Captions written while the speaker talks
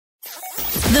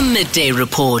The Midday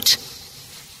Report.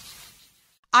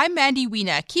 I'm Mandy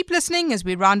Wiener. Keep listening as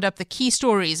we round up the key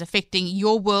stories affecting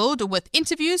your world with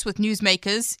interviews with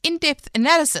newsmakers, in-depth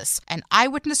analysis, and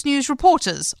eyewitness news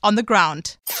reporters on the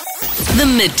ground. The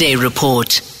Midday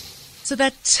Report. So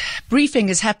that briefing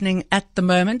is happening at the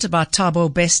moment about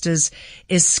Thabo Bester's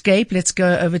escape. Let's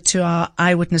go over to our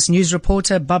eyewitness news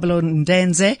reporter, Babalo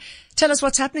Ndenze. Tell us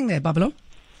what's happening there, Babalo.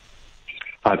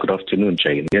 Hi, good afternoon,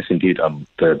 Jane. Yes, indeed.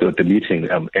 The meeting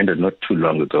ended not too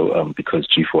long ago because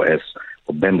G4S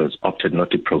members opted not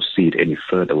to proceed any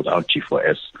further without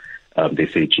G4S. They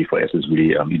say G4S is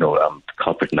really,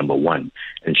 culprit number one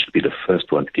and should be the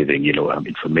first one giving,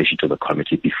 information to the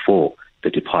committee before the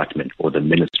department or the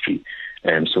ministry.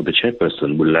 And so the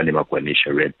chairperson, Mulani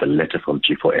Magwanisha, read the letter from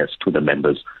G4S to the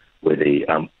members where they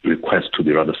request to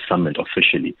be rather summoned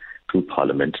officially to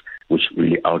Parliament, which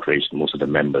really outraged most of the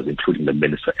members, including the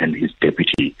minister and his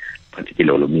deputy,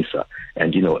 particularly Olomisa.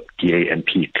 And, DA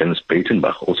MP Clarence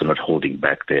Breitenbach also not holding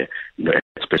back there,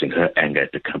 expressing her anger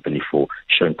at the company for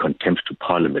showing contempt to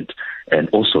Parliament and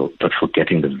also not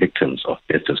forgetting the victims of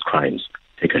Bester's crimes.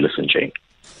 Take a listen, Jane.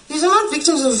 These are not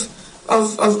victims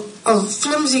of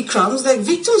flimsy crimes, they're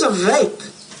victims of rape.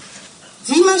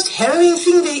 The most harrowing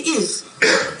thing there is.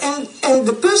 And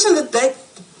the person that they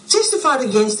testified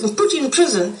against and put in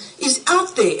prison is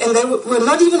out there, and they were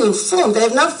not even informed. They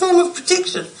have no form of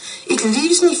protection. It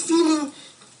leaves me feeling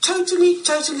totally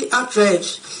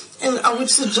outraged. And I would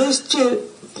suggest to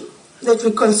you that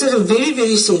we consider very,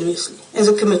 very seriously as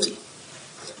a committee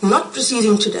not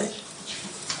proceeding today.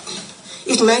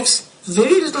 It makes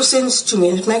very little sense to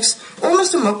me, and it makes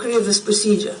almost a mockery of this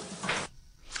procedure.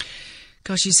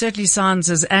 Gosh, he certainly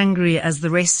sounds as angry as the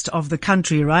rest of the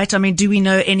country, right? I mean, do we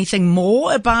know anything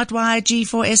more about why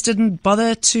G4S didn't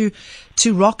bother to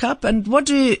rock up? And what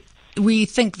do we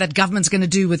think that government's going to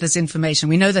do with this information?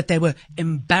 We know that they were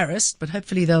embarrassed, but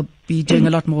hopefully they'll be doing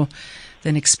a lot more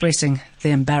than expressing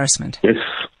their embarrassment. Yes.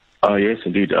 Yes,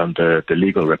 indeed. The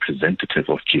legal representative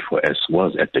of G4S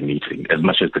was at the meeting. As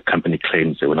much as the company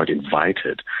claims they were not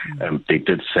invited, they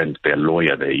did send their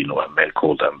lawyer there, a man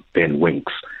called Ben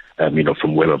Winks,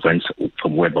 from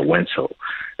Weber Wenzel,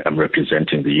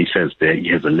 representing he says there he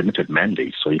has a limited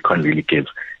mandate, so he can't really give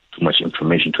too much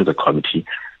information to the committee,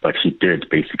 but he did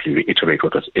basically reiterate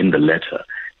what was in the letter,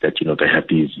 that, they have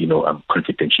these,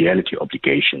 confidentiality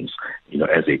obligations,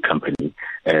 as a company,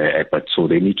 but so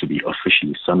they need to be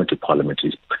officially summoned to Parliament,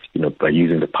 by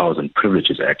using the Powers and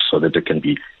Privileges Act so that they can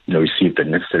be, receive the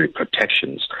necessary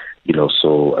protections,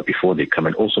 so before they come,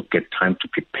 and also get time to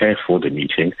prepare for the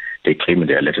meeting. They claim in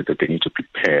their letter that they need to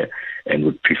prepare and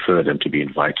would prefer them to be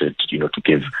invited, to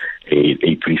give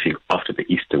a briefing after the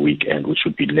Easter weekend, which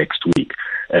would be next week.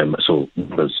 So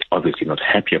members obviously not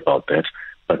happy about that,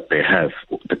 but the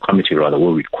committee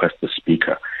will request the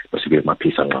Speaker,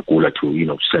 Mapisa Ngakula,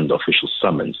 to, send the official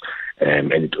summons.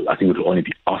 And I think it will only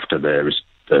be after the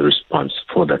response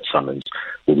for that summons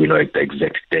will we know the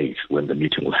exact date when the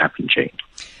meeting will happen, Jane.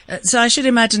 So I should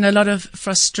imagine a lot of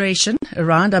frustration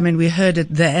around. I mean, we heard it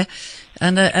there,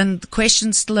 and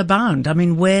questions still abound. I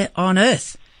mean, where on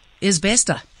earth is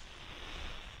Bester?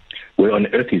 Where on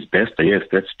earth is Bester? Yes,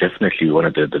 that's definitely one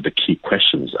of the key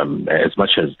questions. As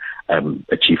much as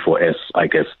a G4S, I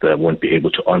guess, won't be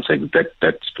able to answer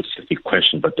that specific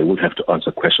question, but they would have to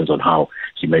answer questions on how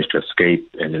he managed to escape,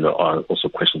 and also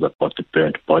questions about the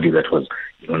burnt body that was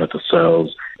in one of the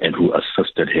cells, and who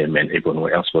assisted him, and everyone who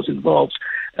else was involved.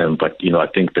 But I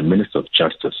think the Minister of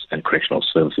Justice and Correctional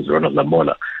Services, Ronald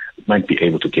Lamola, might be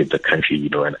able to give the country,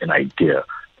 an idea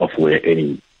of where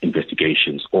any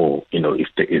investigations or, if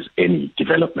there is any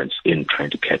developments in trying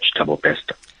to catch Thabo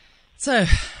Bester. So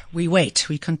we wait.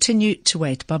 We continue to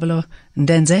wait. Babalo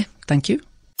Ndenze, thank you.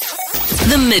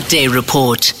 The Midday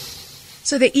Report.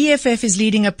 So the EFF is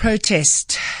leading a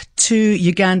protest to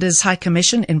Uganda's High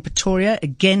Commission in Pretoria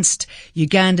against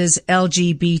Uganda's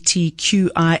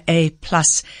LGBTQIA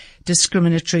plus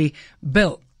discriminatory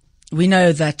bill. We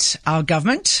know that our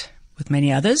government, with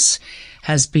many others,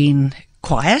 has been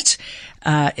quiet.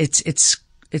 It's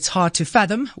hard to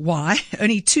fathom why.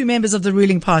 Only 2 members of the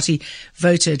ruling party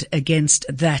voted against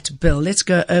that bill. Let's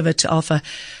go over to Alpha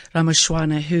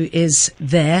Ramoshwana, who is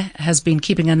there, has been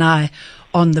keeping an eye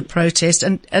on the protest,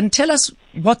 and tell us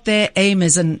what their aim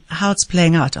is and how it's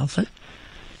playing out, Alpha.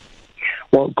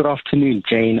 Well, good afternoon,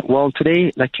 Jane. Well,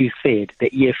 today, like you said, the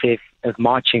EFF is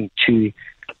marching to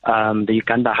the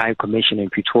Uganda High Commission in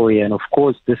Pretoria, and of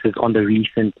course, this is on the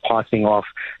recent passing of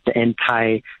the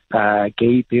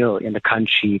gay bill in the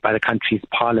country by the country's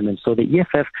parliament. So the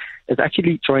EFF is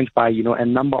actually joined by, a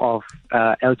number of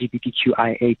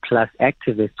LGBTQIA plus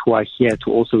activists who are here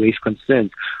to also raise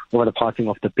concerns over the passing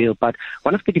of the bill. But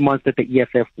one of the demands that the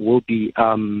EFF will be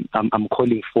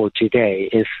calling for today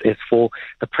is for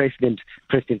the President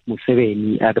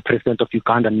Museveni, the President of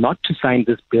Uganda, not to sign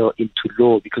this bill into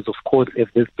law, because of course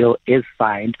if this bill is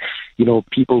signed,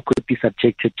 people could be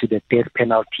subjected to the death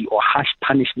penalty or harsh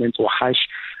punishments or harsh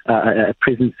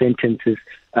prison sentences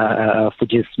for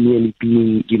just merely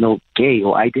being, gay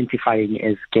or identifying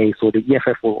as gay. So the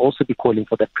EFF will also be calling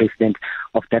for the president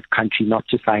of that country not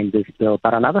to sign this bill.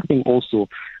 But another thing also,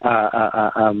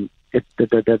 the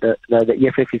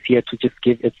EFF is here to just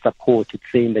give its support.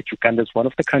 It's saying that Uganda is one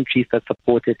of the countries that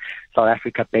supported South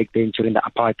Africa back then during the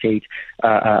apartheid.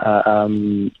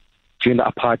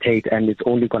 And it's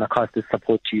only going to cast this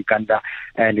support to Uganda,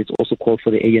 and it's also called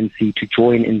for the ANC to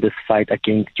join in this fight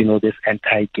against, this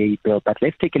anti-gay bill. But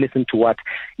let's take a listen to what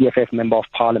EFF Member of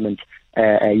Parliament,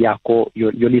 Yoliswa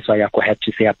Yako, had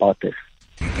to say about this.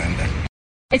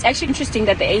 It's actually interesting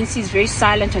that the ANC is very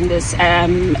silent on this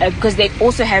because they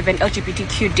also have an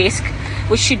LGBTQ desk,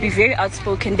 which should be very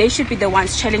outspoken. They should be the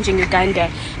ones challenging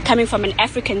Uganda, coming from an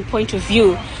African point of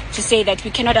view, to say that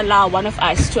we cannot allow one of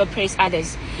us to oppress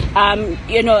others.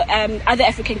 Other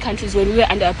African countries, when we were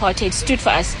under apartheid, stood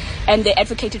for us and they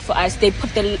advocated for us. They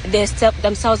put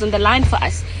themselves on the line for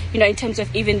us, in terms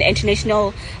of even the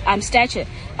international stature.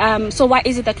 So why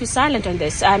is it that we're silent on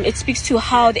this? It speaks to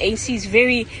how the ANC is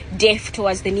very deaf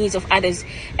towards the needs of others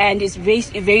and is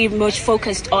very much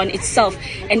focused on itself,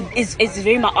 and is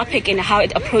very myopic in how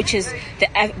it approaches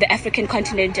the African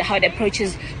continent, how it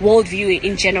approaches worldview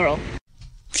in general.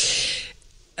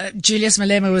 Julius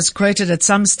Malema was quoted at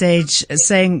some stage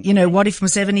saying, what if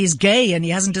Museveni is gay and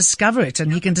he hasn't discovered it,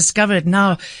 and he can discover it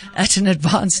now at an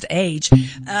advanced age?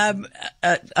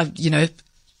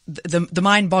 The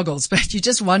mind boggles, but you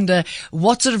just wonder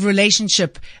what sort of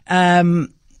relationship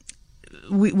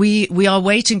we are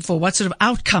waiting for, what sort of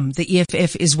outcome the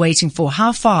EFF is waiting for.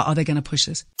 How far are they going to push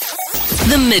this?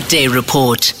 The Midday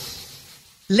Report.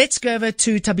 Let's go over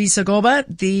to Thabisa Goba.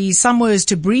 The Samoa is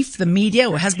to brief the media,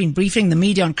 or has been briefing the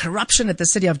media, on corruption at the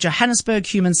City of Johannesburg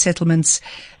Human Settlements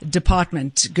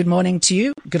Department. Good morning to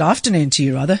you. Good afternoon to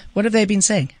you, rather. What have they been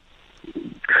saying?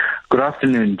 Good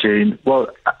afternoon, Jane. Well,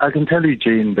 I can tell you,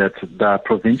 Jane, that the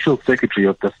Provincial Secretary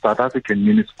of the South African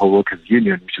Municipal Workers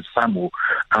Union, which is SAMU,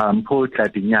 Paul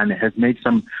Tladinyane, has made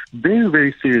some very,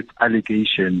 very serious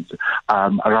allegations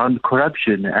around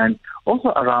corruption and also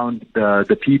around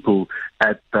the people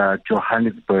at the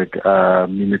Johannesburg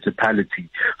municipality.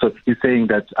 So he's saying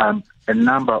that a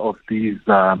number of these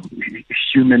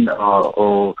human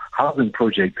or housing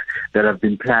projects that have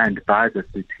been planned by the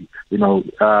city,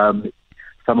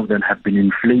 some of them have been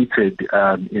inflated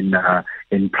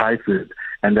in prices,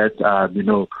 and that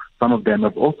some of them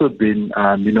have also been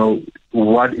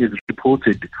what is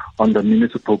reported on the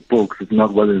municipal books is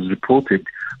not what is reported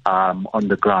on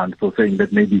the ground. So saying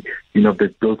that maybe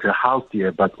they've built a house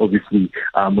here, but obviously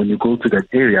when you go to that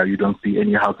area you don't see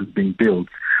any houses being built.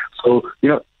 So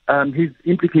he's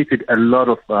implicated a lot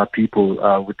of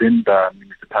people within the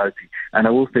municipality. And I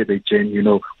will say that, Jen,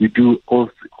 we do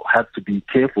also have to be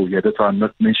careful here. That's why I'm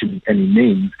not mentioning any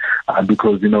names,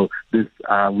 because, this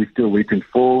we're still waiting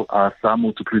for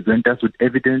SAMU to present us with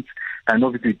evidence, and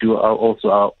obviously do also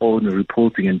our own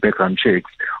reporting and background checks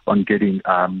on getting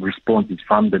responses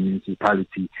from the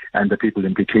municipality and the people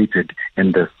implicated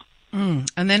in this. And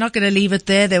they're not going to leave it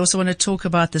there. They also want to talk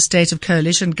about the state of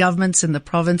coalition governments in the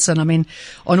province. And I mean,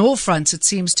 on all fronts, it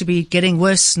seems to be getting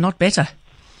worse, not better.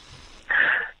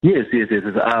 Yes.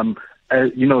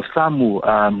 SAMU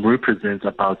represents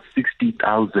about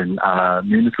 60,000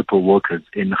 municipal workers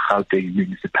in Gauteng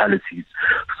municipalities.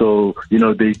 So,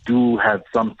 they do have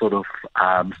some sort of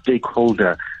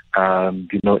stakeholder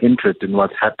interest in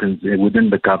what happens within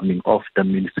the governing of the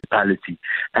municipality.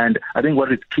 And I think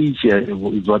what is key here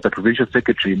is what the Provincial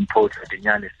Secretary, Paul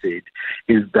Tladinyane, said,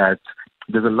 is that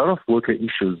there's a lot of worker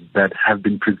issues that have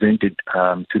been presented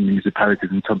to municipalities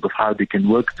in terms of how they can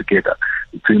work together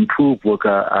to improve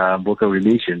worker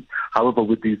relations. However,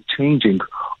 with these changing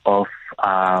of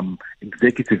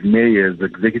executive mayors,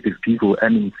 executive people,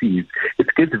 MNCs, it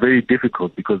gets very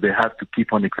difficult because they have to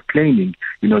keep on explaining,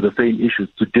 the same issues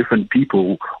to different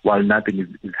people while nothing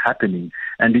is happening.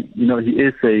 And, he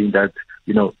is saying that,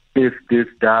 if this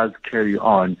does carry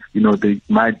on, there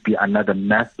might be another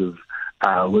massive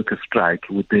worker strike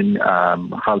within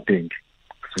Gauteng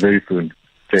very soon.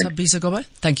 Thabisa Goba,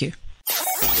 thank you.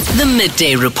 The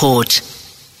Midday Report.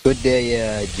 Good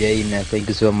day, Jane. Thank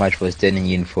you so much for standing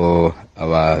in for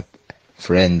our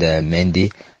friend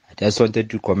Mandy. I just wanted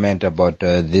to comment about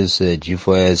this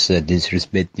G4S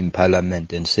disrespect in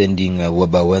Parliament and sending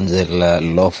Weber Wenzel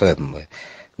law firm.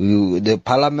 The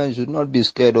Parliament should not be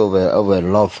scared of a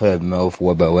law firm of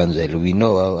Weber Wenzel. We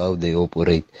know how they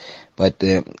operate. But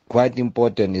quite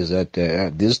important is that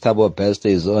this Thabo Bester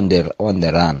is on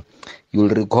the run. You'll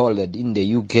recall that in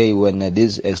the UK, when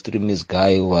this extremist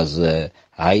guy was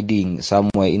hiding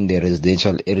somewhere in the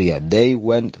residential area, they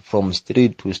went from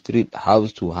street to street,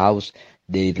 house to house.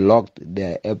 They locked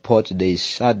the airport, they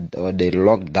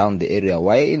locked down the area.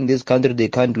 Why in this country they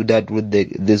can't do that with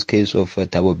this case of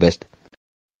Thabo Bester?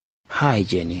 Hi,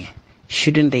 Jenny.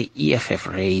 Shouldn't the EFF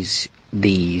raise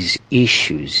these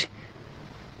issues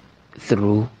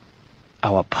through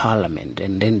our parliament,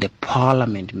 and then the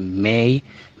parliament may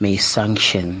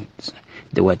sanction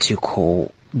what you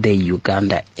call the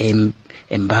Uganda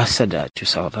ambassador to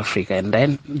South Africa, and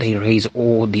then they raise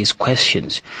all these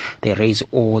questions, they raise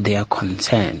all their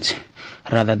concerns,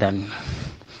 rather than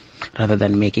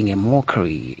making a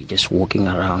mockery, just walking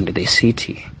around the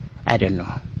city. I don't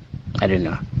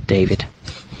know, David.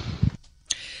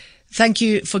 Thank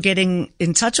you for getting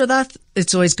in touch with us.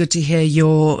 It's always good to hear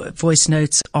your voice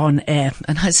notes on air.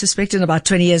 And I suspect in about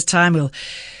 20 years' time, we'll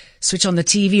switch on the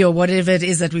TV or whatever it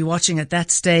is that we're watching at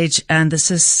that stage, and the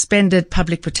suspended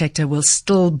public protector will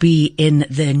still be in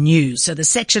the news. So the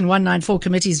Section 194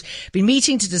 committee's been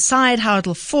meeting to decide how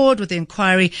it'll forward with the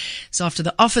inquiry. So after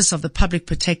the Office of the Public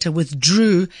Protector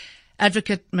withdrew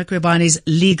Advocate Mkhwebani's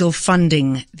legal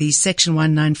funding, the Section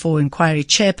 194 inquiry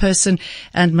chairperson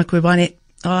and Mkhwebane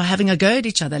are having a go at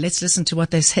each other. Let's listen to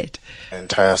what they said.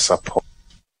 Entire support.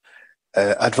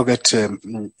 Advocate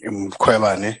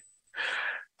Mkhwebane,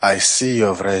 I see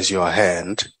you've raised your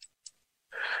hand.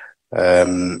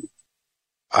 I'm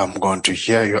going to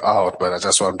hear you out, but I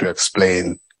just want to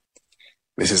explain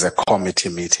this is a committee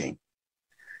meeting.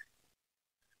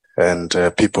 And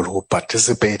people who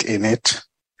participate in it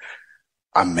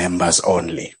are members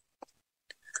only.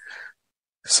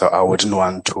 So I wouldn't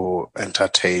want to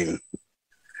entertain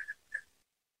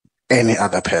any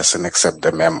other person except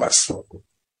the members.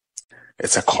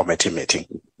 It's a committee meeting.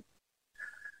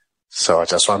 So I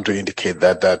just want to indicate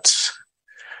that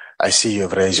I see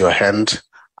you've raised your hand.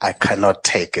 I cannot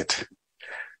take it.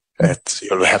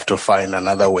 You'll have to find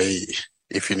another way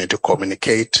if you need to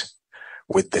communicate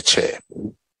with the chair.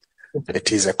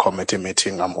 It is a committee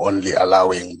meeting. I'm only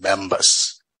allowing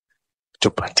members to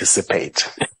participate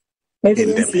in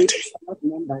the meeting. Not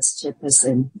members,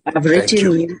 Chairperson. I've written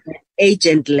you an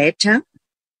agent letter.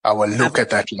 I will look at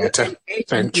that letter.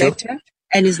 Thank you.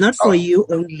 And it's not for you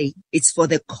only. It's for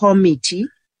the committee.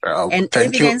 And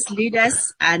evidence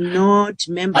leaders are not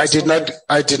members.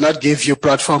 I did not give you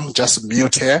platform. Just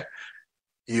mute here.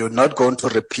 You're not going to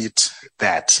repeat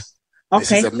that. Okay.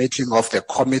 This is a meeting of the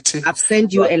committee. I've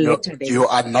sent you a letter. You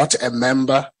are not a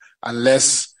member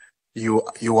unless you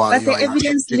are. But the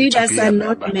evidence leaders are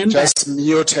not members. Just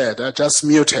mute her. Just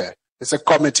mute her. It's a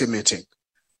committee meeting.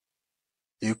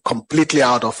 You're completely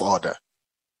out of order.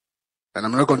 And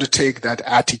I'm not going to take that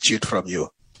attitude from you.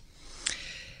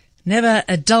 Never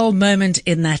a dull moment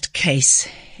in that case,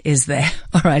 is there?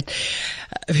 All right.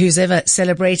 Who's ever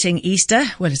celebrating Easter?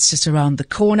 Well, it's just around the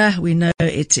corner. We know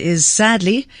it is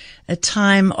sadly a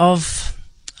time of,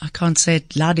 I can't say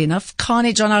it loud enough,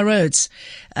 carnage on our roads.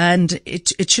 And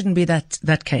it shouldn't be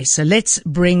that case. So let's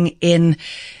bring in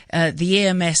the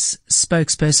EMS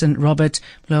spokesperson, Robert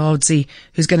Mlaodzi,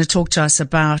 who's going to talk to us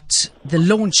about the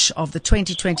launch of the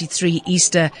 2023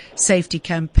 Easter Safety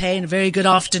Campaign. Very good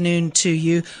afternoon to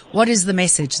you. What is the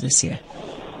message this year?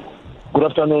 Good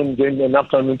afternoon, Jane, and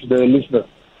afternoon to the listeners.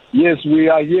 Yes, we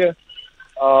are here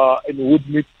in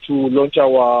Woodmead to launch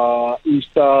our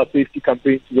Easter Safety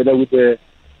Campaign together with the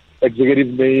Executive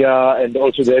Mayor and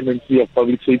also the MNC of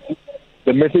Public Safety.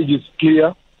 The message is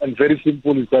clear and very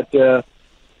simple, is that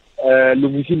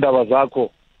Lumisi Ndaba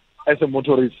Zakho, as a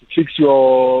motorist, fix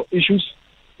your issues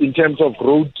in terms of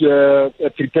road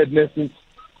preparedness.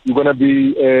 You're going to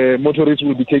be, motorists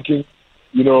will be taking,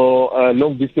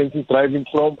 long distances driving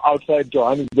from outside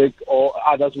Johannesburg, or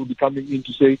others will be coming in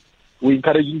to say, we're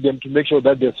encouraging them to make sure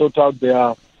that they sort out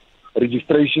their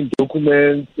registration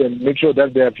documents and make sure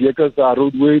that their vehicles are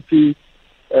roadworthy,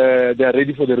 they are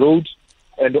ready for the road.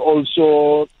 And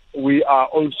also, we are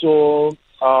also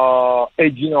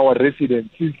urging our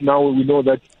residents, since now we know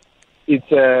that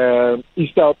it's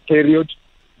Easter period,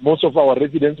 most of our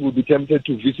residents will be tempted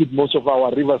to visit most of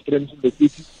our river streams in the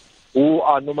city, who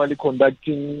are normally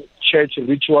conducting church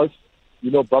rituals,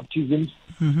 baptisms.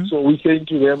 Mm-hmm. So we're saying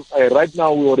to them, right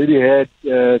now we already had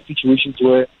situations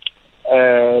where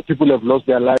people have lost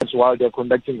their lives while they're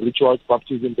conducting rituals,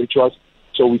 baptism rituals.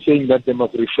 So we're saying that they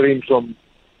must refrain from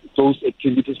those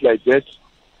activities like that.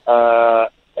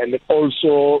 And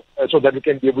also so that we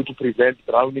can be able to prevent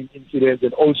drowning incidents.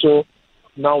 And also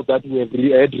now that we have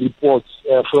had reports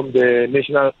from the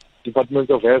National Department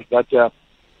of Health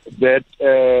that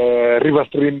river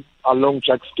stream along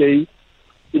Jackskay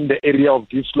in the area of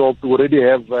Deep Slope, we already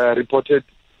have reported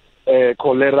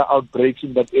cholera outbreaks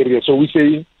in that area. So we're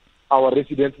saying our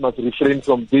residents must refrain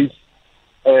from these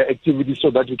activities so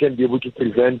that we can be able to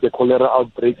prevent the cholera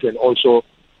outbreaks and also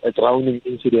a drowning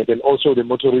incident. And also the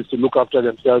motorists to look after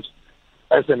themselves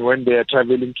as and when they are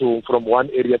traveling from one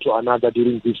area to another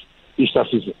during this Easter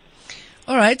season.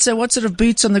 All right, so what sort of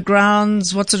boots on the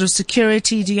grounds, what sort of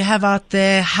security do you have out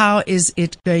there? How is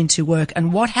it going to work?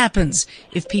 And what happens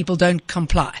if people don't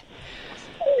comply?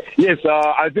 Yes,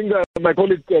 I think my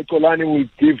colleague Kolani will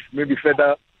give maybe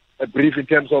further a brief in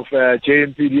terms of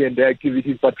JMPD and their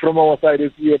activities. But from our side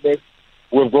as EMS,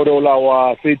 we've got all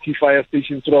our 30 fire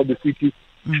stations throughout the city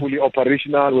fully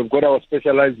operational. We've got our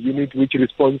specialized unit which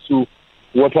responds to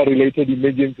water-related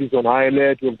emergencies on high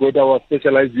alert. We've got our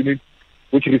specialized unit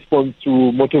which responds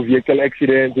to motor vehicle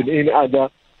accidents and any other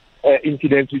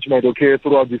incidents which might occur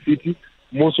throughout the city.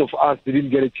 Most of us didn't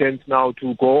get a chance now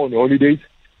to go on holidays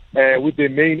with the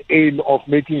main aim of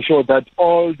making sure that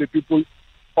all the people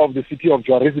of the city of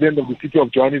residents of the city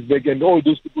of Johannesburg and all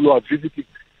those people who are visiting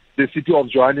the city of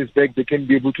Johannesburg, they can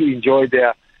be able to enjoy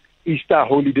their Easter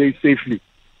holiday safely.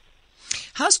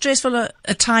 How stressful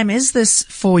a time is this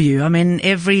for you? I mean,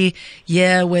 every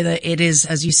year, whether it is,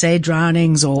 as you say,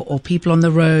 drownings or people on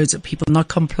the roads or people not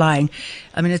complying,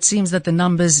 I mean, it seems that the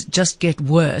numbers just get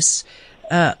worse.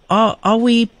 Are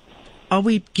we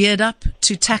geared up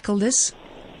to tackle this?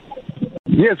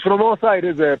 Yes, from our side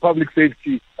as a public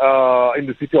safety in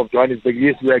the city of Johannesburg,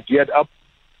 yes, we are geared up.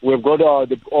 We've got all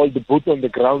the boots on the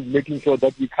ground, making sure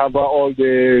that we cover all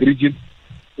the regions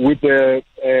with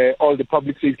all the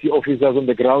public safety officers on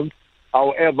the ground.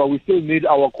 However, we still need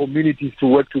our communities to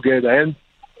work together. Hence,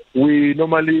 we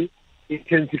normally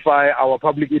intensify our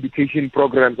public education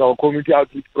programs, our community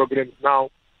outreach programs now,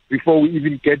 before we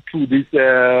even get to these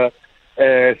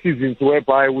seasons,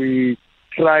 whereby we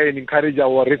try and encourage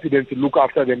our residents to look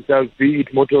after themselves, be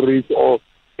it motorists or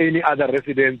any other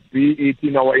residents, be it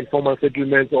in our informal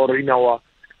settlements or in our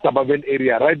suburban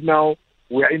area. Right now,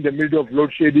 we are in the middle of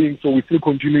load shedding, so we still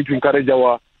continue to encourage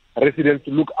our residents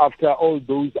to look after all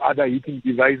those other heating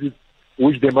devices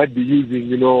which they might be using,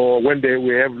 when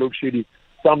we have load shedding.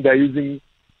 Some they're using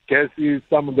gases,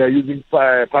 some they're using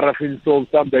paraffin stove,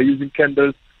 some they're using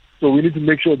candles. So we need to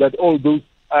make sure that all those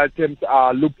items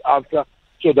are looked after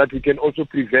so that we can also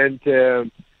prevent,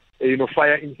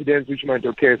 fire incidents which might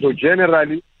occur. So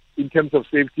generally, in terms of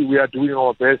safety, we are doing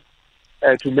our best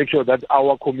to make sure that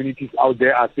our communities out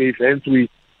there are safe. Hence, we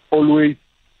always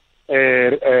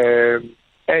urge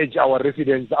our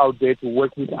residents out there to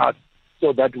work with us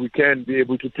so that we can be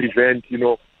able to prevent,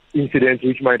 incidents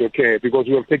which might occur. Because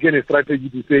we have taken a strategy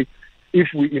to say, if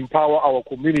we empower our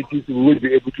communities, we will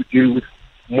be able to deal with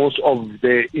most of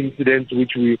the incidents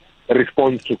which we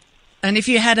respond to. And if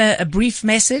you had a brief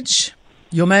message,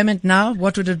 your moment now,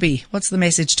 what would it be? What's the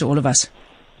message to all of us?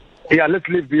 Yeah, let's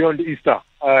live beyond Easter.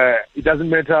 It doesn't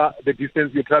matter the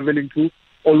distance you're traveling to.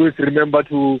 Always remember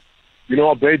to,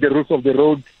 obey the rules of the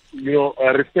road,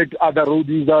 respect other road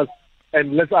users,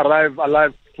 and let's arrive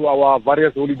alive to our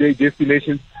various holiday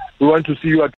destinations. We want to see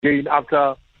you again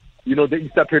after, the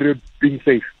Easter period being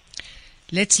safe.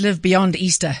 Let's live beyond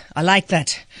Easter. I like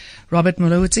that. Robert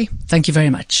Mulowitsi, thank you very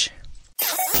much.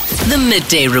 The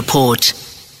Midday Report.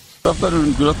 Good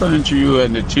afternoon to you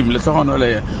and the team. You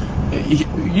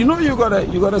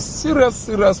got a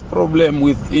serious problem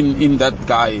with in that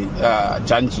guy,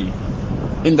 Janji,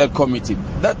 in that committee.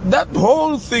 That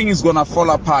whole thing is gonna fall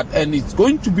apart, and it's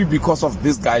going to be because of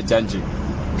this guy, Janji.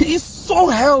 He is so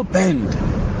hell-bent.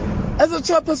 As a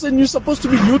chairperson, you're supposed to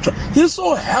be neutral. He's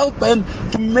so hell-bent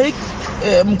to make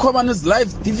Mkhomani's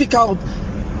life difficult.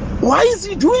 Why is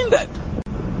he doing that?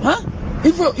 Huh?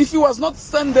 If he was not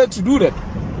sent there to do that,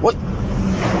 what?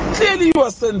 Clearly he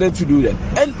was sent there to do that.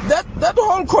 And that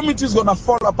whole committee is going to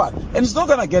fall apart. And it's not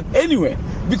going to get anywhere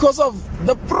because of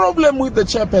the problem with the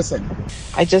chairperson.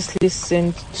 I just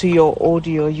listened to your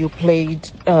audio you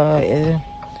played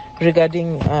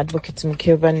regarding Advocate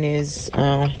Mkhomani's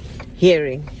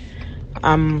hearing.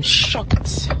 I'm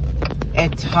shocked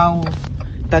at how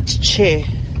that chair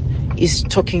is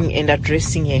talking and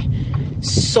addressing her.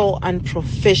 So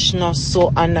unprofessional,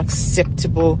 so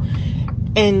unacceptable,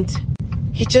 and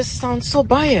he just sounds so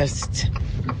biased.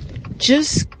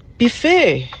 Just be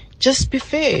fair.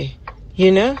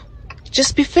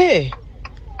 just be fair.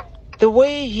 The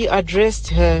way he addressed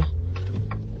her,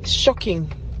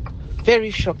 shocking,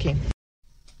 very shocking.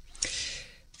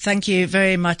 Thank you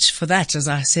very much for that. As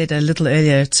I said a little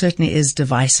earlier, it certainly is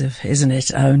divisive, isn't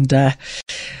it? And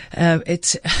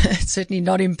it's certainly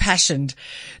not impassioned.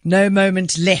 No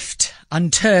moment left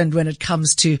unturned when it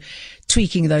comes to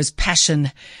tweaking those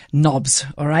passion knobs.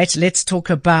 All right, let's talk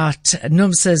about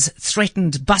NUMSA's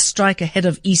threatened bus strike ahead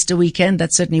of Easter weekend.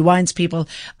 That certainly winds people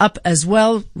up as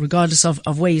well, regardless of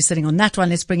where you're sitting on that one.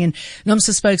 Let's bring in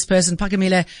NUMSA spokesperson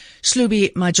Phakamile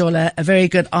Shlubi-Majola. A very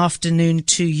good afternoon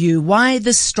to you. Why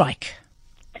the strike?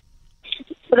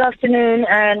 Good afternoon,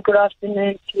 and good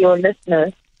afternoon to your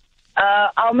listeners.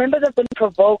 Our members have been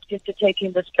provoked into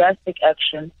taking this drastic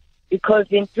action because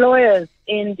the employers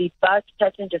in the bus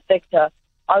passenger sector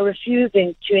are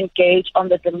refusing to engage on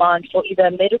the demand for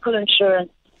either medical insurance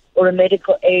or a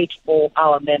medical aid for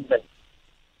our members.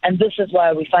 And this is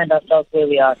why we find ourselves where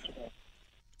we are today.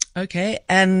 Okay,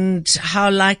 and how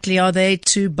likely are they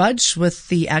to budge with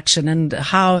the action, and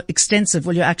how extensive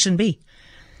will your action be?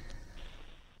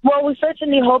 Well, we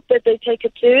certainly hope that they take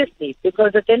it seriously,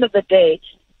 because at the end of the day,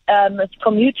 it's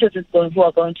commuters who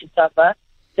are going to suffer.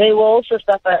 They will also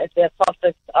suffer if their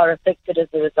profits are affected as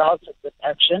a result of this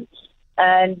action.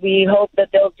 And we hope that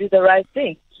they'll do the right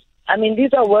thing. I mean,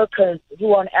 these are workers who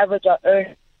on average are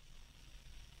earning.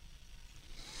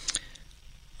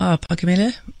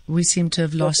 Phakamile, we seem to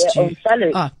have lost their you. Own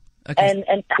salary. Okay.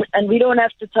 And we don't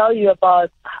have to tell you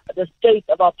about the state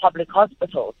of our public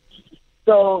hospitals.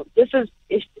 So this is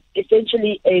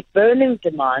essentially a burning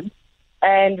demand.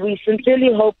 And we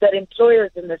sincerely hope that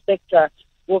employers in the sector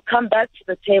will come back to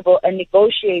the table and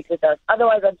negotiate with us.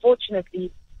 Otherwise,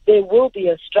 unfortunately, there will be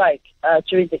a strike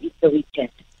during the Easter weekend.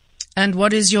 And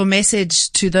what is your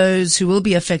message to those who will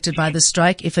be affected by the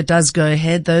strike if it does go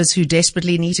ahead, those who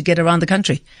desperately need to get around the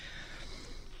country?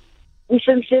 We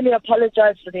sincerely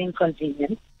apologize for the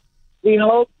inconvenience. We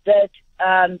hope that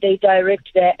they direct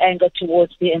their anger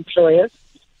towards the employers.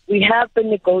 We have been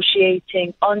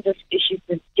negotiating on this issue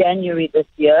since January this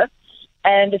year.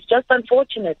 And it's just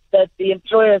unfortunate that the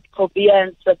employers, Kobia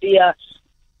and Sabia,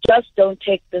 just don't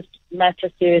take this matter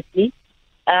seriously.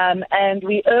 And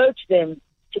we urge them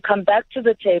to come back to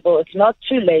the table. It's not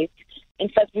too late. In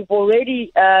fact, we've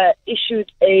already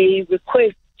issued a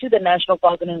request to the National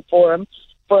Bargaining Forum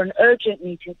for an urgent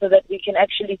meeting so that we can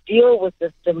actually deal with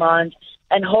this demand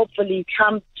and hopefully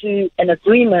come to an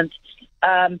agreement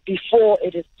before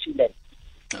it is too late.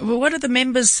 Well, what are the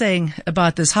members saying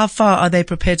about this? How far are they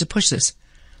prepared to push this?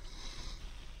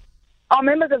 Our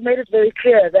members have made it very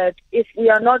clear that if we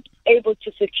are not able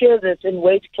to secure this in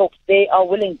wage talks, they are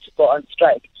willing to go on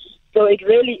strike. So it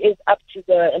really is up to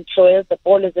the employers. The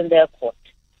ball is in their court.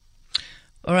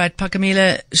 All right,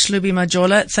 Phakamile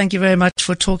Shlubi-Majola, thank you very much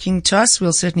for talking to us.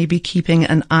 We'll certainly be keeping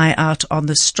an eye out on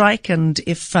the strike, and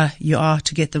if you are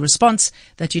to get the response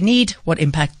that you need, what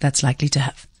impact that's likely to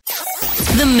have.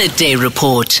 The Midday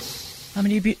Report. I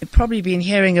mean, you've probably been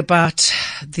hearing about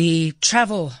the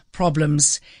travel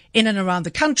problems in and around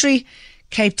the country.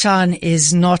 Cape Town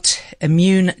is not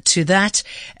immune to that,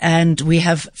 and we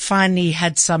have finally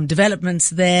had some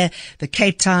developments there. The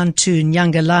Cape Town to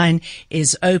Nyanga line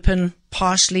is open,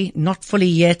 partially, not fully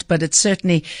yet, but it's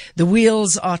certainly, the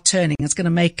wheels are turning. It's going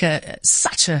to make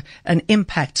such an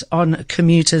impact on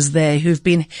commuters there who've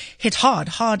been hit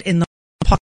hard in the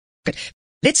pocket.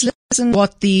 Let's listen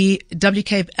what the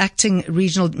WCape acting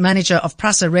regional manager of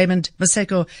PRASA, Raymond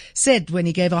Vaseko, said when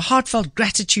he gave a heartfelt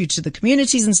gratitude to the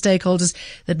communities and stakeholders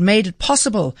that made it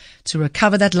possible to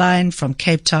recover that line from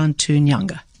Cape Town to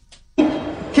Nyanga.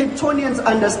 Cape Townians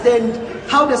understand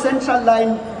how the Central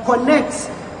Line connects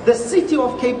the city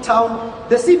of Cape Town,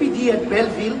 the CBD at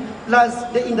Belleville, plus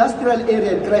the industrial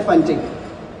area at Kraaifontein.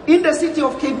 In the city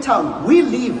of Cape Town, we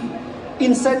live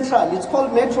in Central. It's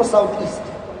called Metro Southeast.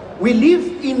 We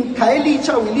live in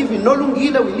Khayelitsha, we live in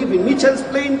Nolungile, we live in Mitchell's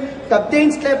Plain,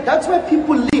 Captain's Club. That's where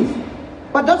people live.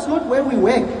 But that's not where we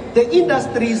work. The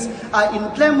industries are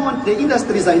in Claremont, the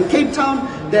industries are in Cape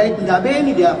Town, they're in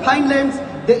Ndabeni, they are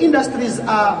Pinelands. The industries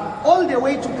are all the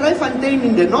way to Kraaifontein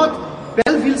in the north,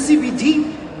 Belleville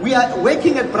CBD. We are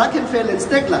working at Brackenfell and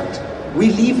Stegland.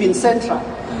 We live in Central.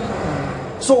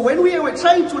 So when we were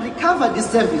trying to recover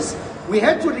this service, we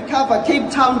had to recover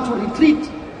Cape Town to retreat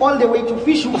all the way to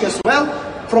Fishhook as well,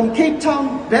 from Cape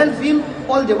Town, Belleville,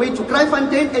 all the way to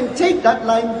Kraaifontein, and take that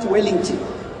line to Wellington.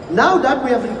 Now that we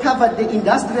have recovered the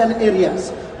industrial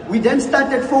areas, we then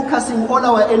started focusing all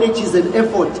our energies and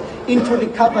effort into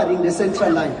recovering the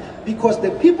Central Line, because the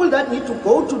people that need to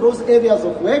go to those areas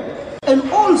of work and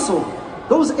also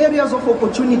those areas of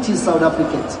opportunities, South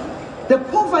Africans, The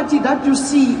poverty that you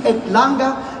see at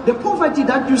Langa, the poverty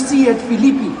that you see at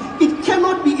Philippi, it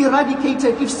cannot be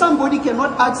eradicated if somebody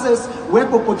cannot access work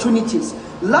opportunities.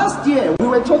 Last year, we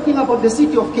were talking about the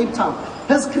city of Cape Town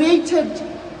has created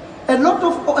a lot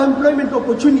of employment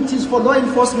opportunities for law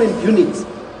enforcement units.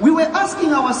 We were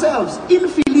asking ourselves, in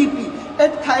Philippi,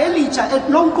 at Kaelicha, at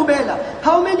Nonkubela,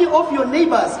 how many of your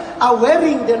neighbors are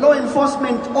wearing the law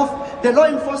enforcement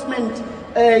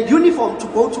uniform to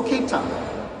go to Cape Town?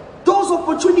 Those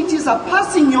opportunities are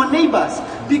passing your neighbors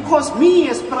because me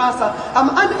as Prasa, I'm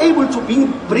unable to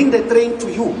bring the train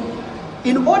to you.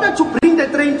 In order to bring the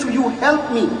train to you,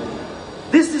 help me.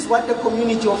 This is what the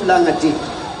community of Langa did.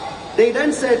 They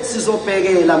then said,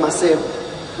 Sizopegela Maseo,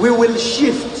 we will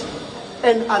shift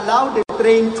and allow the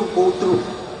train to go through.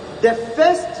 The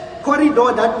first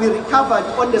corridor that we recovered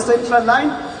on the Central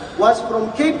Line was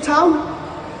from Cape Town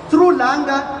through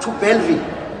Langa to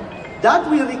Belleville.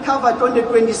 That we recovered on the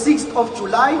 26th of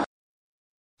July.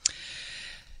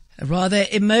 A rather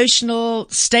emotional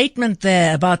statement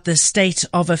there about the state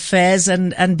of affairs,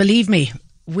 and believe me,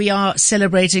 we are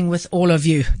celebrating with all of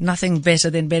you. Nothing better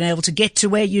than being able to get to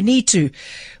where you need to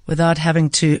without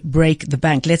having to break the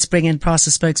bank. Let's bring in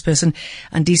PRASA spokesperson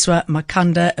Andiswa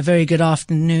Makanda. A very good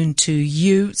afternoon to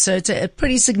you. So it's a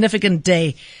pretty significant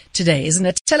day today, isn't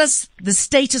it? Tell us the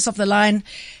status of the line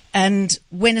and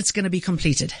when it's going to be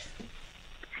completed.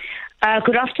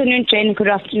 Good afternoon, Jane. Good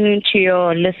afternoon to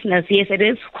your listeners. Yes, it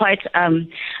is quite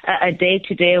a day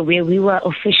today where we were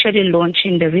officially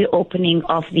launching the reopening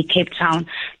of the Cape Town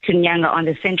to Nyanga on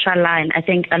the Central Line. I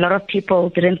think a lot of people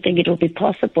didn't think it would be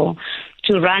possible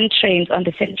to run trains on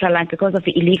the Central Line because of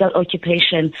the illegal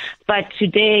occupation. But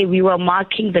today we were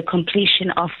marking the completion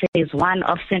of phase 1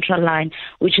 of Central Line,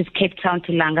 which is Cape Town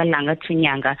to Langa, Langa to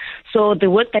Nyanga. So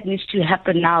the work that needs to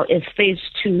happen now is phase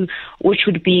 2, which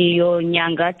would be your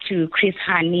Nyanga to Chris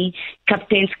Hani,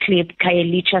 Captain's Clip,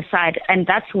 Kaelicha side. And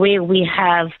that's where we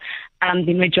have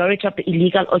the majority of the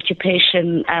illegal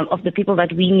occupation of the people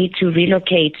that we need to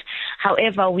relocate.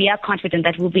 However, we are confident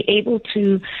that we'll be able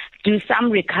to do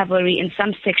some recovery in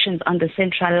some sections on the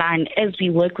Central Line as we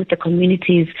work with the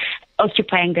communities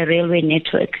occupying the railway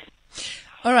network.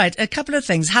 All right, a couple of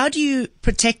things. How do you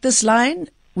protect this line?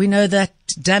 We know that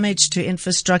damage to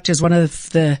infrastructure is one of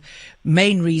the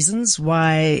main reasons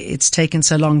why it's taken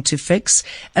so long to fix.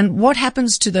 And what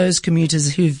happens to those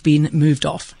commuters who've been moved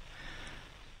off?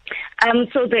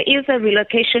 So there is a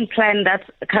relocation plan that's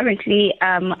currently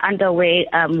underway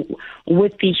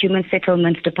with the Human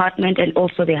Settlements Department and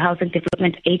also the Housing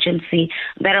Development Agency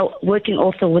that are working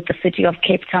also with the city of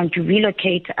Cape Town to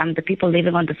relocate the people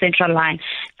living on the Central Line.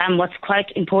 What's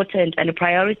quite important and a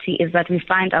priority is that we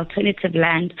find alternative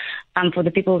land for the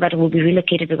people that will be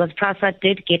relocated, because PRASA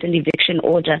did get an eviction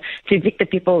order to evict the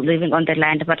people living on the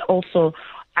land, but also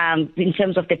in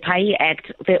terms of the PAI Act,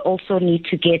 they also need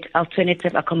to get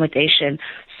alternative accommodation.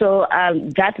 So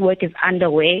that work is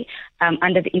underway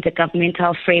under the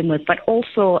intergovernmental framework. But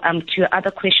also to your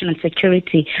other question on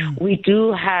security, we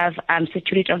do have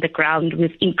security on the ground.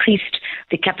 We've increased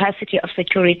the capacity of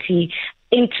security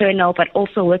internal, but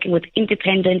also working with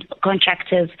independent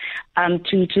contractors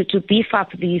to beef up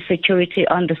the security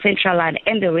on the Central Line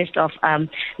and the rest of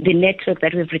the network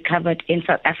that we've recovered in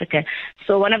South Africa.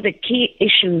 So one of the key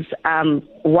issues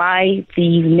why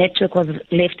the network was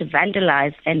left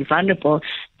vandalized and vulnerable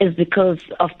is because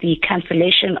of the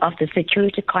cancellation of the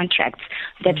security contracts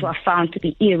that were found to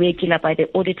be irregular by the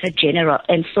Auditor General.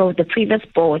 And so the previous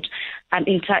board,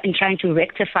 in trying to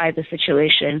rectify the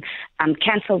situation,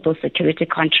 cancelled those security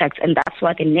contracts, and that's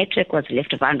why the network was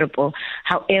left vulnerable.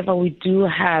 However, we do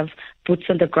have boots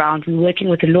on the ground. We're working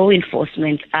with law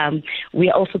enforcement. We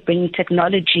are also bringing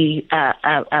technology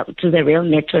to the rail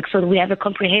network. So we have a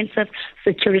comprehensive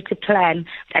security plan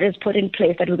that is put in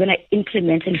place that we're going to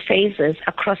implement in phases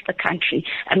across the country.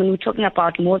 I mean, we're talking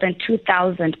about more than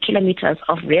 2,000 kilometers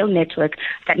of rail network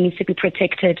that needs to be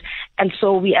protected. And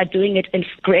so we are doing it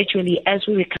gradually as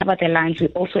we recover the lines. We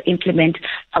also implement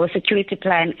our security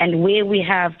plan, and where we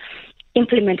have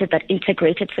implemented that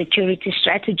integrated security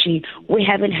strategy, we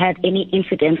haven't had any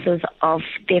incidences of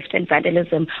theft and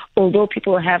vandalism. Although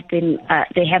people have been,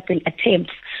 there have been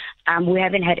attempts, we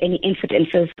haven't had any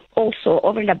incidences. Also,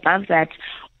 over and above that,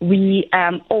 we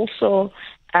also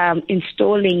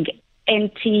installing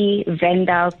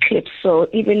anti-vandal clips. So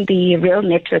even the rail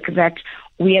network that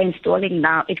we are installing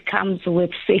now, it comes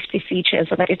with safety features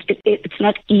so that it's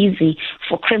not easy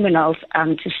for criminals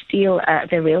to steal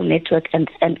the rail network and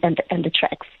the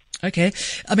tracks. Okay.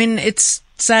 I mean, it's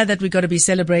sad that we've got to be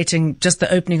celebrating just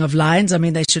the opening of lines. I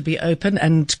mean, they should be open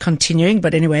and continuing.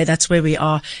 But anyway, that's where we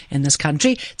are in this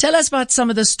country. Tell us about some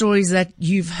of the stories that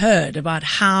you've heard about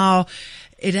how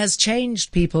it has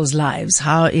changed people's lives,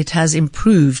 how it has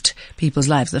improved people's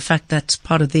lives. The fact that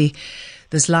part of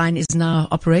this line is now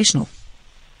operational.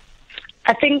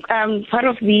 I think part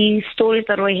of the stories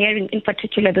that we're hearing, in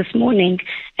particular this morning,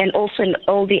 and also in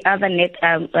all the other net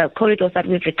corridors that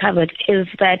we've recovered, is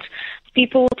that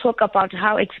people talk about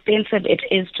how expensive it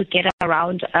is to get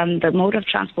around. The mode of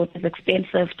transport is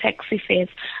expensive. Taxi fares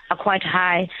are quite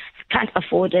high. Can't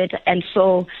afford it. And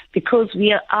so because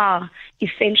we are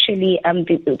essentially,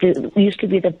 we used to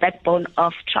be the backbone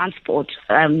of transport,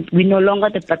 we're no longer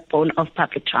the backbone of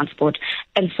public transport.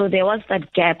 And so there was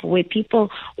that gap where people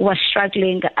were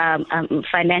struggling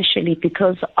financially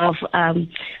because of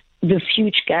this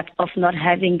huge gap of not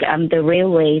having the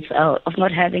railways, of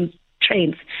not having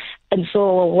trains. And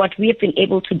so what we have been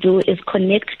able to do is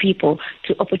connect people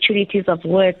to opportunities of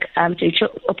work, to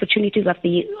opportunities of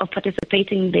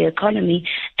participating in the economy.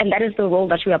 And that is the role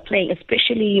that we are playing,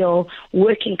 especially your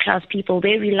working class people.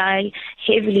 They rely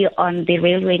heavily on the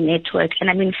railway network. And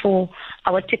I mean, for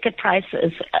our ticket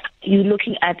prices, you're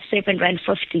looking at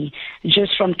R7.50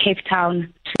 just from Cape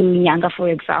Town to Nyanga, for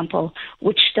example,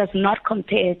 which does not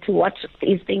compare to what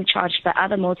is being charged by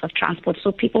other modes of transport.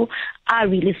 So people are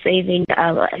really saving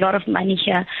a lot of money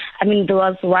here. I mean, there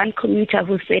was one commuter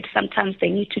who said sometimes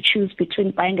they need to choose between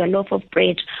buying a loaf of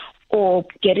bread or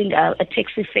getting a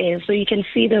taxi fare. So you can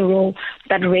see the role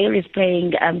that rail is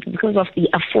playing because of the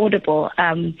affordable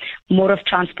mode of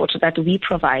transport that we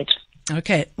provide.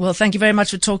 Okay. Well, thank you very much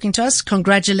for talking to us.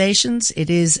 Congratulations. It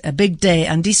is a big day.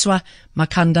 Andiswa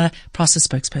Makanda, process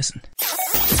spokesperson.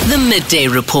 The Midday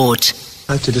Report.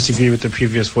 I have to disagree with the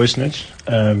previous voice note.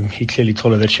 He clearly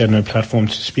told her that she had no platform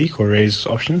to speak or raise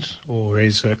options or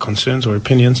raise concerns or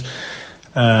opinions.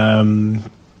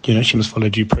 She must follow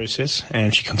due process,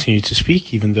 and she continued to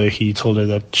speak, even though he told her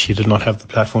that she did not have the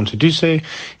platform to do so.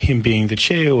 Him being the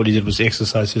chair, all he did was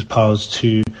exercise his powers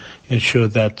to ensure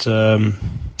that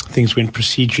things went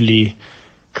procedurally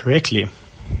correctly.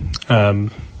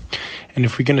 And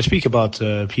if we're going to speak about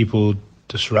people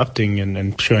disrupting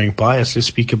and showing bias, let's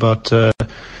speak about Dali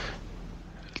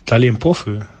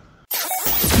Mpofu.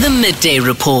 The Midday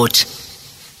Report.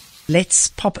 Let's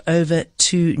pop over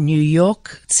to New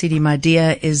York. Tsidi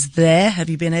Madia is there. Have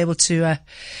you been able to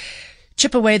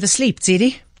chip away the sleep,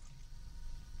 Tsidi?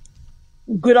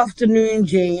 Good afternoon,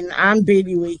 Jane. I'm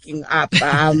barely waking up.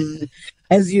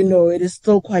 As you know, it is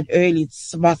still quite early.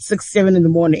 It's about 6, 7 in the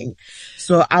morning.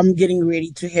 So I'm getting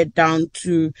ready to head down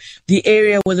to the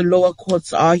area where the lower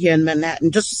courts are here in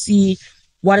Manhattan, just to see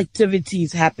what activity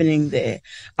is happening there.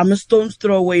 I'm a stone's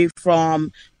throw away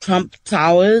from Trump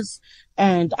Towers,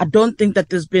 and I don't think that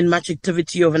there's been much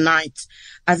activity overnight.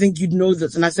 I think you'd know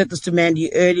this, and I said this to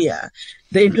Mandy earlier.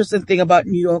 The interesting thing about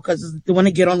New Yorkers is they want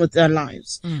to get on with their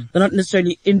lives. They're not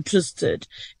necessarily interested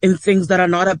in things that are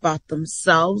not about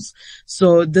themselves.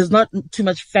 So there's not too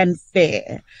much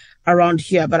fanfare around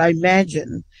here, but I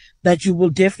imagine that you will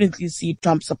definitely see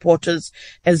Trump supporters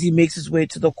as he makes his way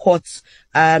to the courts,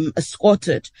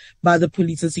 escorted by the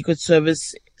police and Secret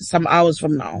Service some hours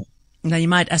from now. Now, you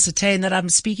might ascertain that I'm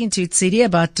speaking to Tsidi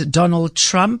about Donald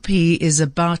Trump. He is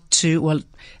about to, well,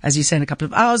 as you say, in a couple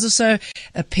of hours or so,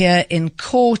 appear in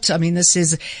court. I mean, this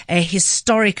is a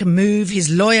historic move. His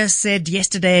lawyer said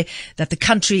yesterday that the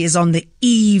country is on the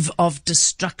eve of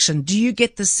destruction. Do you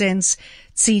get the sense,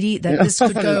 Tsidi, that this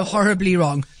could go horribly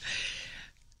wrong?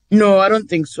 No, I don't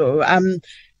think so.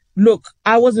 Look,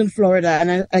 I was in Florida,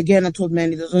 and I told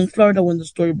Mandy this. I was in Florida when the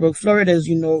story broke. Florida, as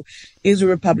you know, is a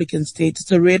Republican state. It's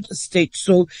a red state.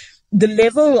 So the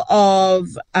level of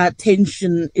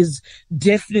tension is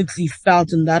definitely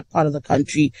felt in that part of the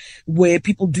country where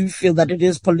people do feel that it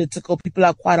is political. People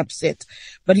are quite upset.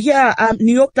 But here,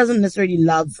 New York doesn't necessarily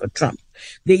love Trump.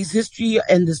 There is history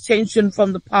and there's tension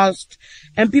from the past,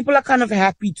 and people are kind of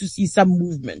happy to see some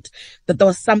movement, that there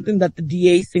was something that the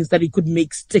DA thinks that he could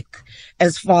make stick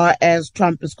as far as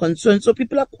Trump is concerned. So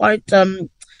people are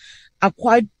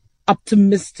quite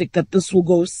optimistic that this will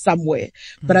go somewhere.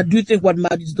 But I do think what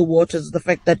muddies the waters is the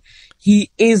fact that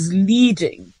he is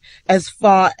leading as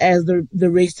far as the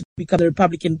race to become the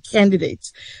Republican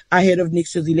candidate ahead of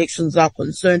next year's elections are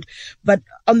concerned. But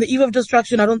on the eve of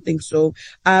destruction, I don't think so.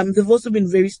 There've also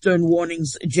been very stern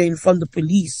warnings, Jane, from the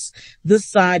police this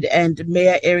side, and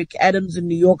Mayor Eric Adams in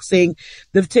New York saying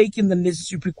they've taken the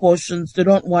necessary precautions. They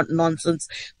don't want nonsense.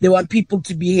 They want people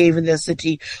to behave in their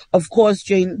city. Of course,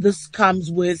 Jane, this comes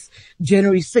with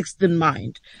January 6th in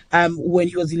mind, when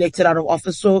he was elected out of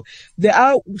office. So they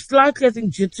are slightly, I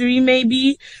think, jittery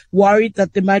maybe, worried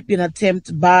that there might be an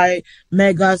attempt by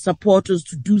MAGA supporters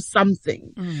to do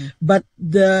something, but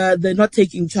they're not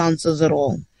taking chances at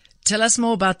all. Tell us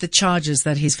more about the charges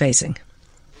that he's facing.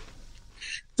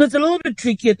 So it's a little bit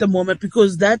tricky at the moment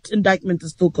because that indictment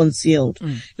is still concealed.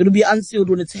 It'll be unsealed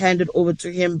when it's handed over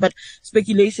to him. But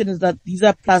speculation is that these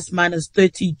are plus minus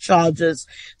 30 charges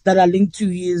that are linked to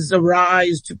his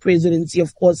rise to presidency.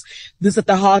 Of course, this at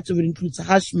the heart of it includes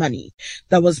hush money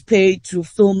that was paid to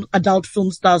adult film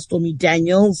star Stormy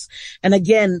Daniels. And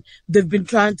again, they've been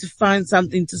trying to find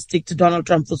something to stick to Donald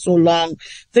Trump for so long.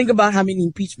 Think about how many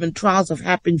impeachment trials have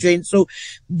happened, Jane. So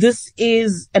this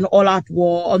is an all-out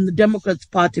war on the Democrats'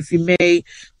 part, if you may,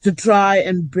 to try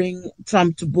and bring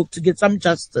Trump to book, to get some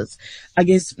justice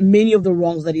against many of the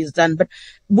wrongs that he's done. But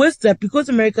with that, because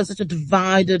America is such a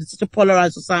divided, such a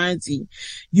polarized society,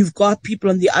 you've got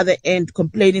people on the other end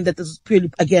complaining that this is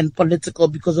purely, again, political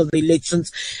because of the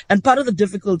elections. And part of the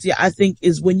difficulty, I think,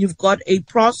 is when you've got a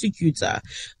prosecutor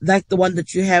like the one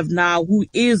that you have now, who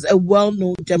is a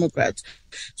well-known Democrat.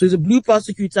 So he's a blue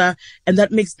prosecutor, and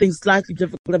that makes things slightly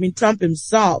difficult. I mean, Trump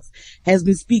himself has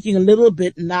been speaking a little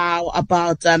bit now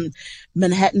about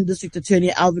Manhattan District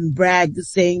Attorney Alvin Bragg,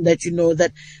 saying that,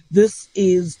 that this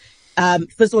is,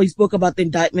 first of all, he spoke about the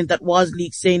indictment that was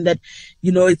leaked, saying that,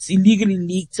 it's illegally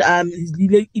leaked,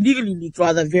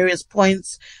 various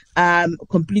points,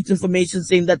 complete information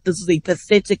saying that this is a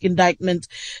pathetic indictment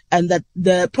and that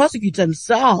the prosecutor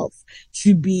himself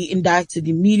should be indicted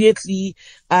immediately.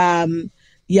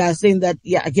 Saying that,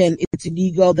 again, it's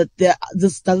illegal, that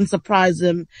this doesn't surprise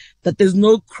him, that there's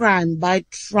no crime by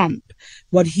Trump.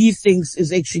 What he thinks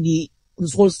is actually,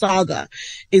 this whole saga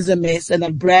is a mess, and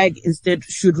that Bragg instead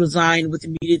should resign with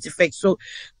immediate effect. So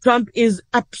Trump is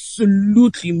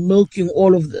absolutely milking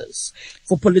all of this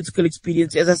for political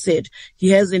expediency. As I said,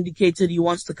 he has indicated he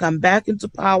wants to come back into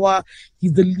power.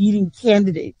 He's the leading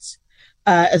candidate.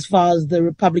 As far as the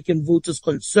Republican vote is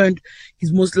concerned,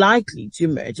 he's most likely to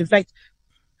emerge. In fact,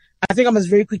 I think I must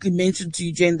very quickly mention to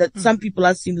you, Jane, that some people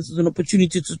are seeing this as an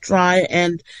opportunity to try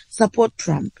and support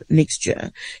Trump next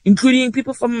year, including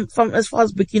people from as far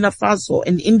as Burkina Faso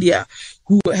and India,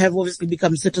 who have obviously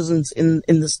become citizens in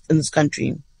this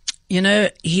country.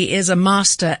 He is a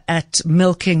master at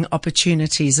milking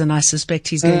opportunities, and I suspect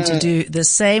he's going to do the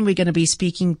same. We're going to be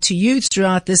speaking to you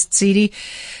throughout this CD.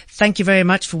 Thank you very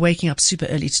much for waking up super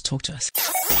early to talk to us.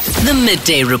 The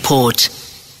Midday Report.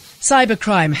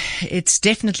 Cybercrime, it's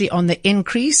definitely on the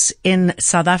increase in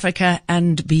South Africa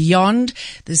and beyond.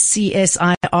 The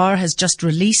CSIR has just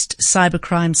released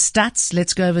cybercrime stats.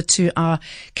 Let's go over to our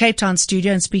Cape Town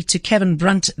studio and speak to Kevin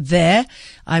Brunt there,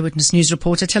 Eyewitness News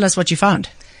reporter. Tell us what you found.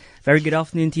 Very good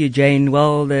afternoon to you, Jane.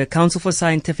 Well, the Council for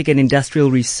Scientific and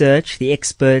Industrial Research, the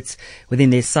experts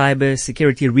within their Cyber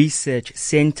Security Research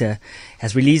Center,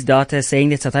 has released data saying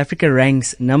that South Africa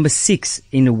ranks number 6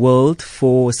 in the world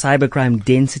for cybercrime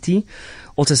density.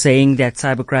 Also saying that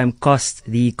cybercrime costs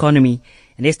the economy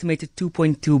an estimated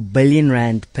 2.2 billion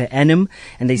rand per annum.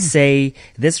 And they say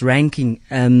this ranking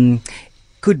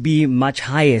could be much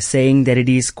higher, saying that it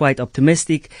is quite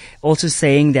optimistic. Also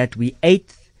saying that we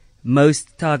 8th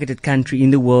most targeted country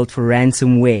in the world for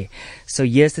ransomware. So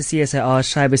here's the CSIR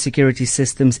cybersecurity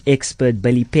systems expert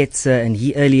Billy Petzer, and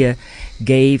he earlier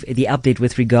gave the update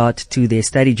with regard to their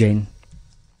study, Jane.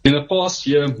 In the past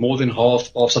year, more than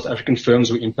half of South African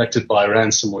firms were impacted by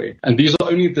ransomware. And these are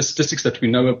only the statistics that we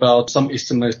know about. Some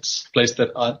estimates place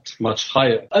that at much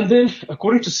higher. And then,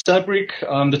 according to Sabric,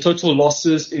 the total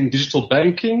losses in digital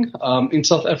banking in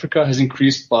South Africa has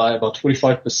increased by about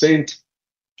 45%.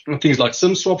 Things like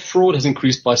SIM swap fraud has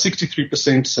increased by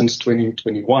 63% since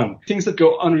 2021. Things that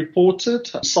go unreported,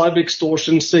 cyber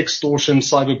extortion, sex extortion,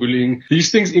 cyberbullying,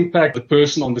 these things impact the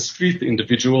person on the street, the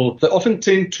individual. They often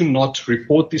tend to not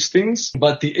report these things,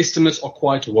 but the estimates are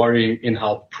quite worrying in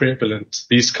how prevalent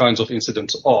these kinds of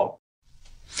incidents are.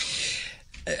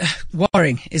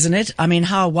 Worrying, isn't it? I mean,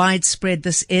 how widespread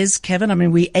this is, Kevin. I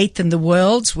mean, we're 8th in the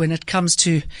world when it comes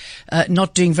to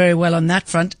not doing very well on that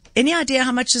front. Any idea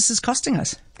how much this is costing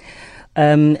us?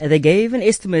 They gave an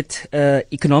estimate,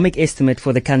 economic estimate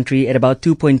for the country at about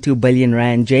 2.2 billion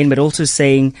rand, Jane, but also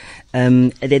saying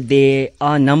that there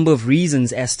are a number of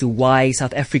reasons as to why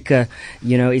South Africa,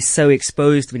 is so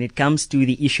exposed when it comes to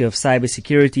the issue of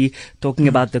cybersecurity, talking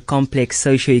about the complex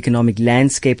socio-economic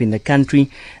landscape in the country,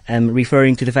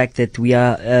 referring to the fact that we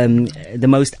are the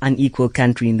most unequal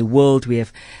country in the world. We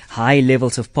have high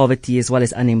levels of poverty as well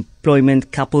as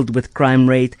unemployment, coupled with crime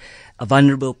rate, a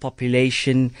vulnerable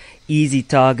population, easy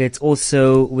targets.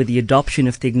 Also, with the adoption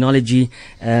of technology,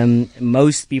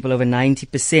 most people, over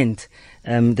 90%,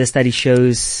 The study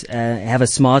shows have a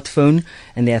smartphone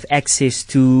and they have access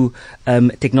to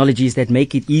technologies that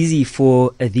make it easy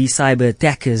for these cyber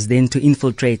attackers then to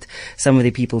infiltrate some of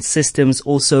the people's systems.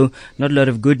 Also, not a lot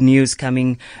of good news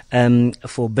coming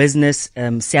for business.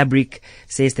 Sabric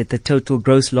says that the total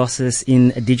gross losses in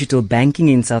digital banking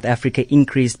in South Africa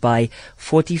increased by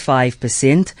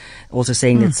 45%. Also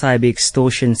saying that cyber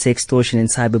extortion, sextortion and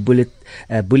cyber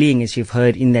bullying, as you've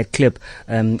heard in that clip,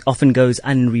 often goes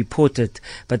unreported.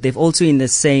 But they've also in the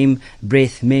same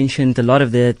breath mentioned a lot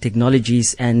of the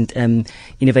technologies and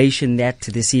innovation that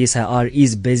the CSIR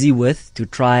is busy with to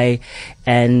try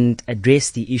and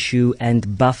address the issue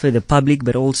and buffer the public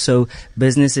but also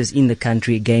businesses in the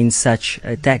country against such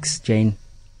attacks, Jane.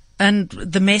 And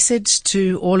the message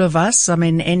to all of us, I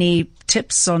mean, any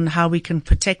tips on how we can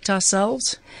protect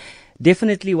ourselves?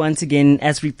 Definitely, once again,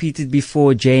 as repeated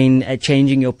before, Jane,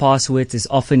 changing your passwords as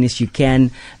often as you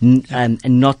can, and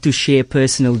not to share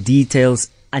personal details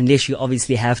unless you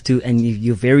obviously have to and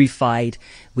you're verified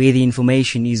where the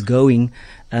information is going.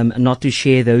 Not to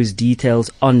share those details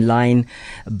online,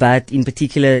 but in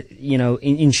particular,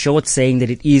 in short, saying that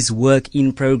it is work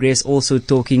in progress. Also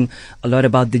talking a lot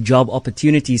about the job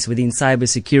opportunities within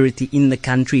cybersecurity in the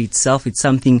country itself. It's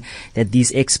something that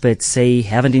these experts say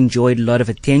haven't enjoyed a lot of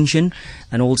attention,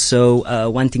 and also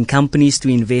wanting companies to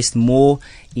invest more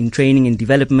in training and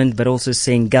development, but also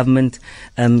saying government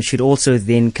should also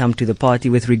then come to the party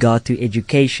with regard to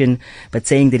education, but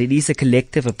saying that it is a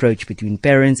collective approach between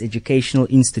parents, educational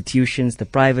institutions, the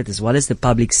private as well as the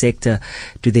public sector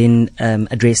to then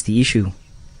address the issue.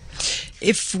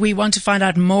 If we want to find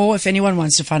out more, if anyone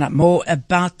wants to find out more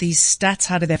about these stats,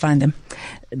 how do they find them?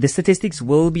 The statistics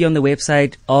will be on the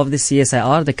website of the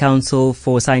CSIR, the Council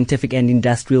for Scientific and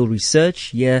Industrial Research,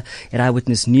 here at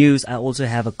Eyewitness News. I also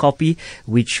have a copy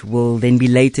which will then be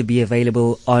later be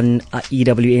available on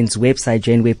EWN's website,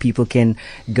 Jane, where people can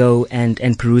go and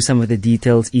peruse some of the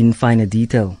details in finer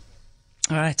detail.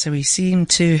 All right, so we seem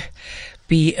to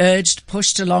be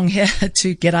pushed along here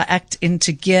to get our act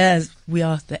into gear. We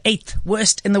are the 8th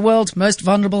worst in the world, most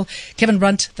vulnerable. Kevin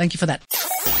Brunt, thank you for that.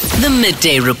 The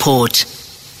Midday Report.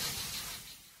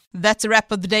 That's a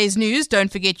wrap of the day's news.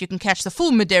 Don't forget you can catch the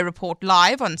full Midday Report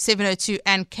live on 702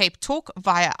 and Cape Talk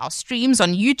via our streams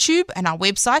on YouTube and our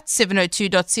website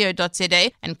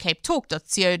 702.co.za and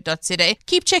capetalk.co.za.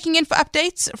 Keep checking in for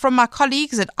updates from my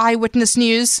colleagues at Eyewitness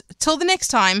News. Till the next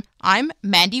time, I'm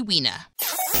Mandy Wiener.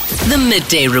 The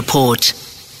Midday Report.